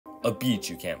A beach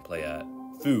you can't play at,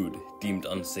 food deemed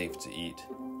unsafe to eat,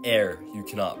 air you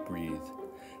cannot breathe.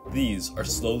 These are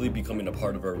slowly becoming a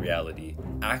part of our reality.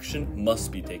 Action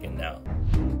must be taken now.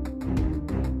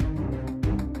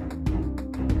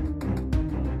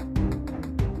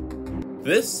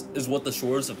 This is what the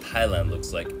shores of Thailand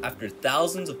looks like after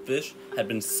thousands of fish had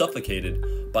been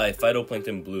suffocated by a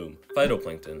phytoplankton bloom.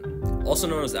 Phytoplankton, also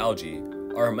known as algae,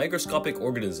 are a microscopic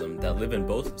organism that live in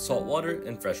both saltwater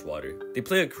and freshwater. They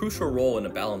play a crucial role in a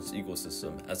balanced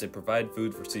ecosystem as they provide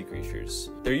food for sea creatures.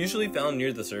 They're usually found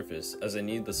near the surface as they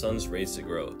need the sun's rays to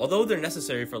grow. Although they're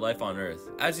necessary for life on Earth,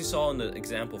 as you saw in the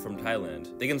example from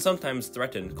Thailand, they can sometimes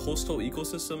threaten coastal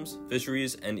ecosystems,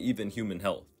 fisheries, and even human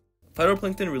health.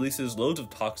 Phytoplankton releases loads of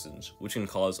toxins, which can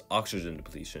cause oxygen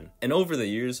depletion, and over the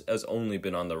years has only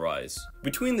been on the rise.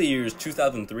 Between the years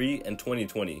 2003 and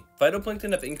 2020,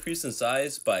 phytoplankton have increased in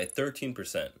size by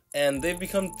 13%, and they've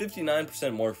become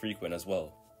 59% more frequent as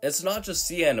well. It's not just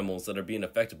sea animals that are being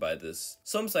affected by this.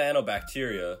 Some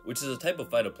cyanobacteria, which is a type of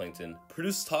phytoplankton,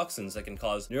 produce toxins that can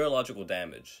cause neurological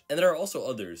damage, and there are also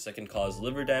others that can cause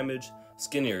liver damage,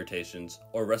 skin irritations,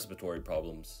 or respiratory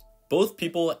problems. Both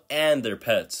people and their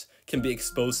pets can be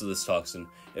exposed to this toxin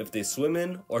if they swim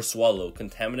in or swallow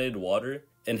contaminated water,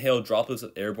 inhale droplets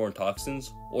of airborne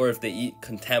toxins, or if they eat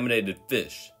contaminated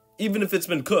fish, even if it's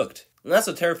been cooked. And that's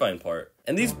the terrifying part.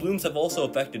 And these blooms have also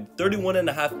affected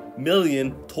 31.5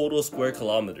 million total square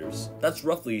kilometers. That's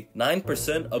roughly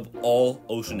 9% of all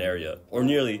ocean area, or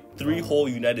nearly 3 whole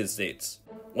United States.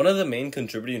 One of the main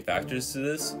contributing factors to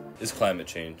this is climate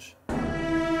change.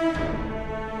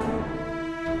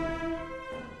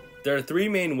 There are 3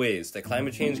 main ways that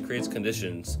climate change creates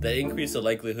conditions that increase the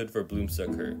likelihood for blooms to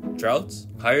occur: droughts,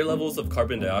 higher levels of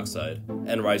carbon dioxide,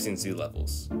 and rising sea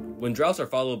levels. When droughts are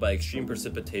followed by extreme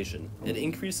precipitation, it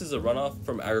increases the runoff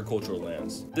from agricultural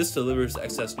lands. This delivers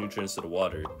excess nutrients to the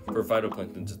water for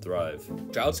phytoplankton to thrive.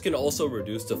 Droughts can also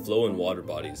reduce the flow in water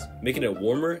bodies, making it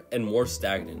warmer and more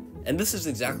stagnant. And this is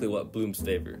exactly what blooms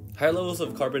favor. Higher levels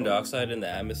of carbon dioxide in the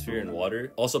atmosphere and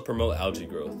water also promote algae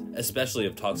growth, especially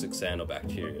of toxic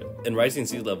cyanobacteria. And rising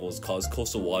sea levels cause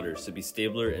coastal waters to be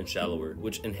stabler and shallower,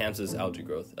 which enhances algae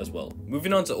growth as well.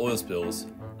 Moving on to oil spills,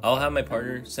 I'll have my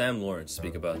partner Sam Lawrence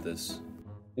speak about this.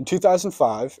 In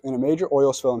 2005, in a major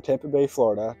oil spill in Tampa Bay,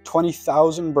 Florida,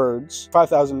 20,000 birds,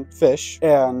 5,000 fish,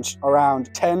 and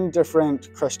around 10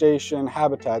 different crustacean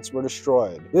habitats were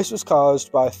destroyed. This was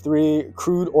caused by 3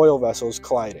 crude oil vessels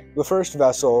colliding. The first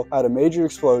vessel had a major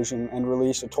explosion and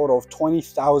released a total of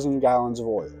 20,000 gallons of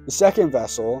oil. The second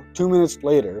vessel, 2 minutes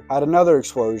later, had another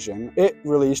explosion. It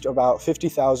released about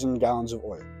 50,000 gallons of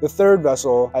oil. The third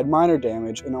vessel had minor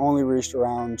damage and only reached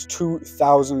around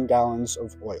 2,000 gallons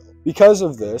of oil. Because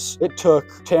of this, it took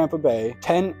Tampa Bay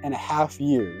 10.5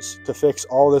 years to fix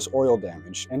all this oil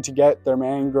damage and to get their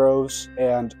mangroves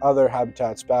and other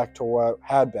habitats back to what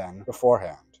had been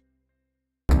beforehand.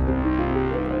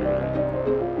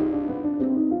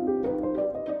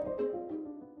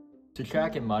 To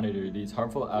track and monitor these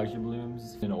harmful algae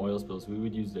blooms and oil spills, we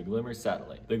would use the Glimmer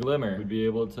satellite. The Glimmer would be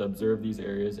able to observe these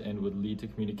areas and would lead to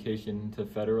communication to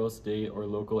federal, state, or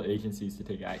local agencies to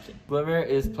take action. Glimmer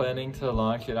is planning to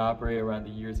launch and operate around the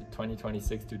years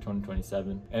 2026 to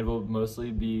 2027 and will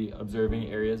mostly be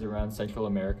observing areas around Central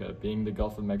America, being the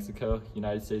Gulf of Mexico,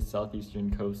 United States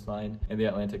southeastern coastline, and the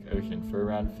Atlantic Ocean for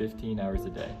around 15 hours a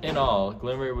day. In all,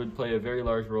 Glimmer would play a very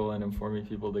large role in informing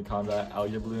people to combat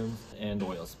algae blooms and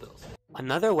oil spills.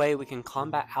 Another way we can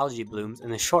combat algae blooms in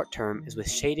the short term is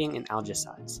with shading and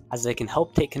algicides, as they can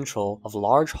help take control of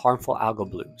large harmful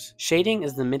algal blooms. Shading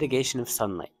is the mitigation of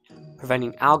sunlight,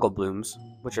 preventing algal blooms,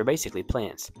 which are basically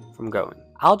plants, from growing.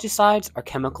 Algicides are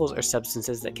chemicals or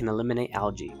substances that can eliminate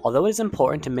algae. Although it is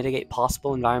important to mitigate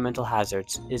possible environmental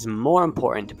hazards, it is more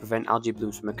important to prevent algae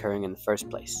blooms from occurring in the first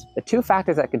place. The 2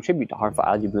 factors that contribute to harmful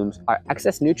algae blooms are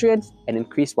excess nutrients and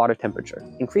increased water temperature.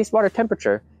 Increased water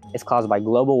temperature is caused by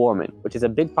global warming, which is a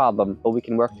big problem, but we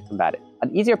can work to combat it.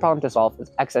 An easier problem to solve is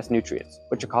excess nutrients,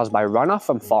 which are caused by runoff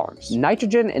from farms.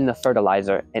 Nitrogen in the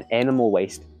fertilizer and animal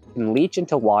waste can leach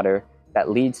into water that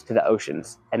leads to the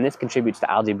oceans, and this contributes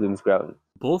to algae blooms growing.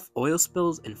 Both oil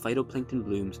spills and phytoplankton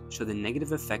blooms show the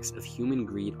negative effects of human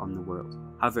greed on the world.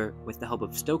 However, with the help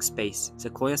of Stoke Space,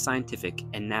 Sequoia Scientific,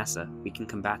 and NASA, we can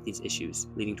combat these issues,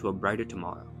 leading to a brighter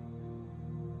tomorrow.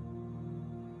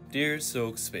 Dear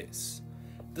Stoke Space,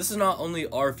 this is not only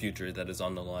our future that is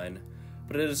on the line,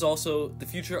 but it is also the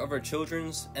future of our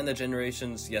children's and the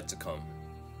generations yet to come.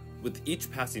 With each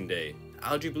passing day,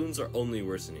 algae blooms are only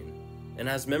worsening, and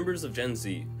as members of Gen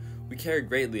Z, we care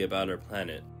greatly about our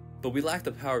planet, but we lack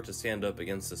the power to stand up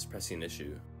against this pressing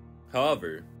issue.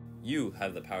 However, you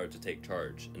have the power to take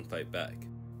charge and fight back.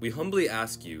 We humbly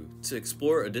ask you to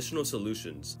explore additional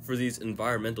solutions for these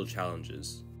environmental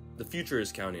challenges. The future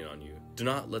is counting on you. Do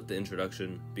not let the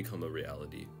introduction become a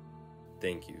reality.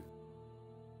 Thank you.